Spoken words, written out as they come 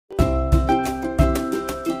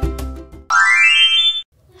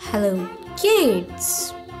Hello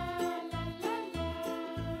kids!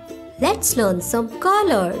 Let's learn some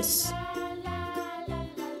colors.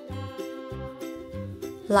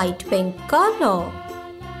 Light pink color,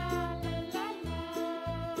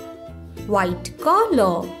 white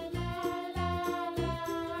color,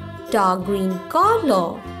 dark green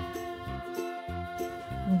color,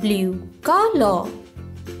 blue color,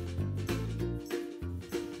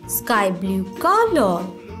 sky blue color,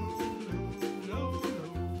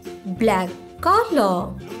 black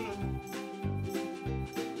color,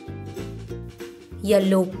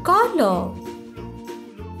 yellow color,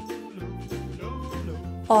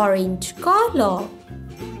 orange color,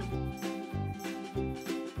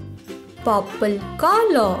 purple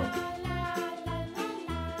color,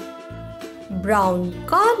 brown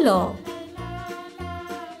color,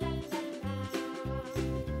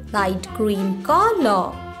 light green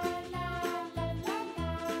color,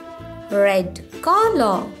 red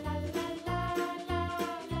color,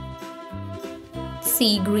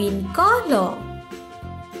 sea green color,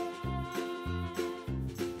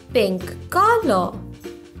 pink color.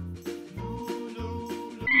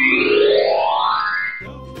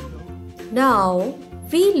 Now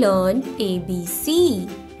we learn ABC.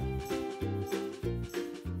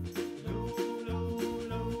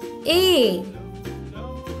 A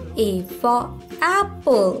for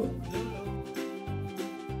apple.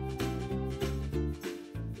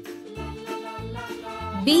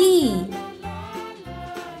 B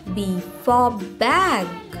for bag.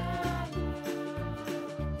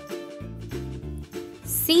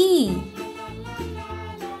 C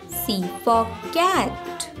for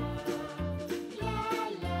cat.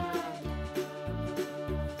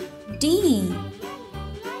 D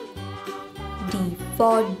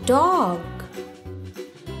for dog.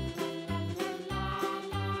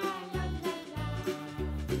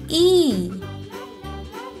 E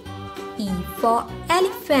for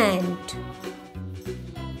elephant.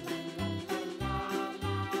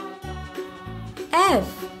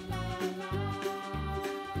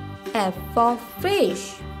 F for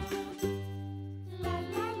fish.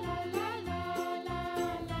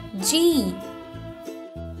 G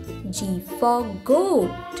for goat.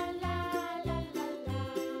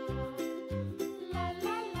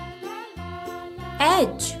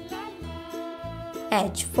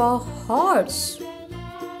 H for horse.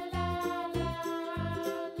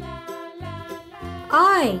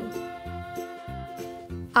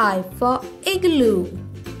 I for igloo.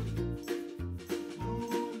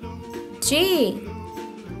 J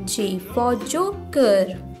for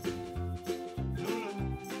joker.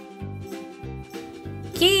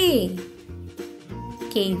 K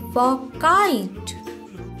for kite.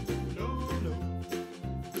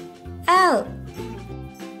 L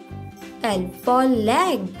for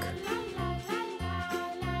leg.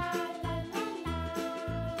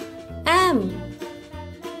 M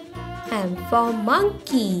for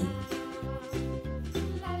monkey.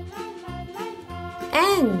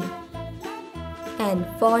 N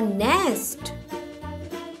for nest.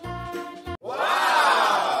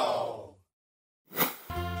 Wow!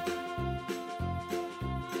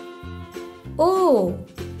 O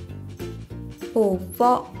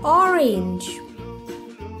for orange.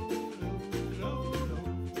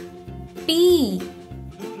 P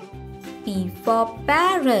for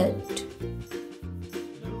parrot.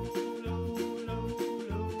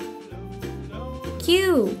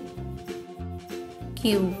 Q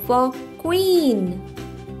for queen.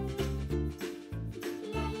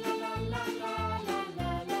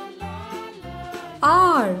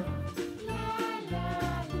 R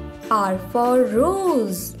for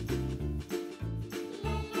rose.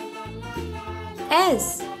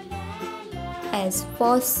 S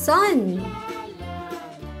for sun.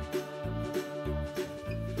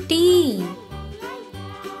 T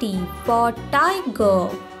for tiger.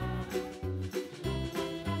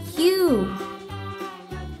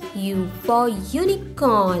 U for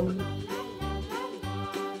unicorn.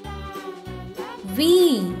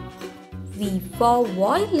 V for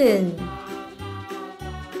violin.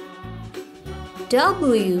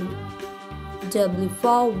 W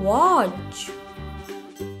for watch.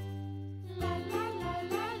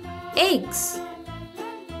 X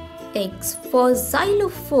for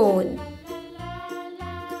xylophone.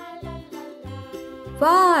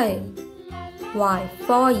 Y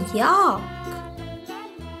for yak.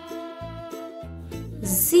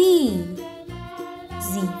 Z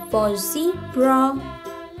for zebra.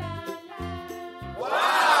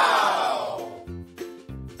 Wow!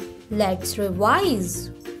 Let's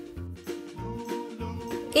revise.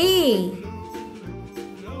 A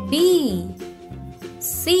B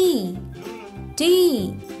C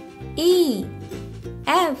D E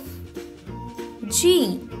F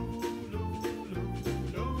G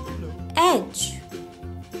H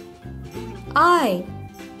I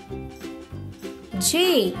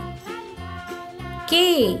J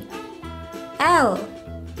K L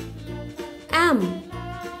M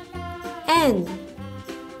N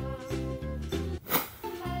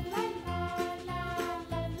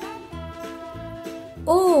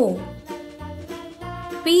O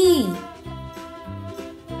P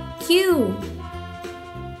Q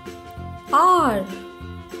R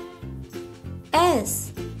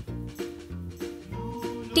S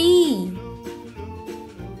T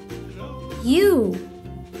U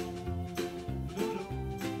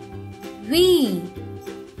V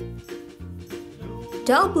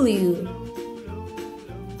W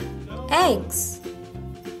X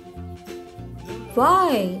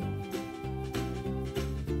Y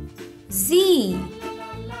Z.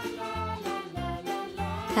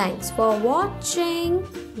 Thanks for watching.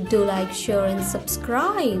 Do like, share and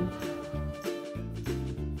subscribe.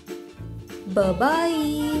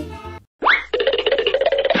 Bye-bye.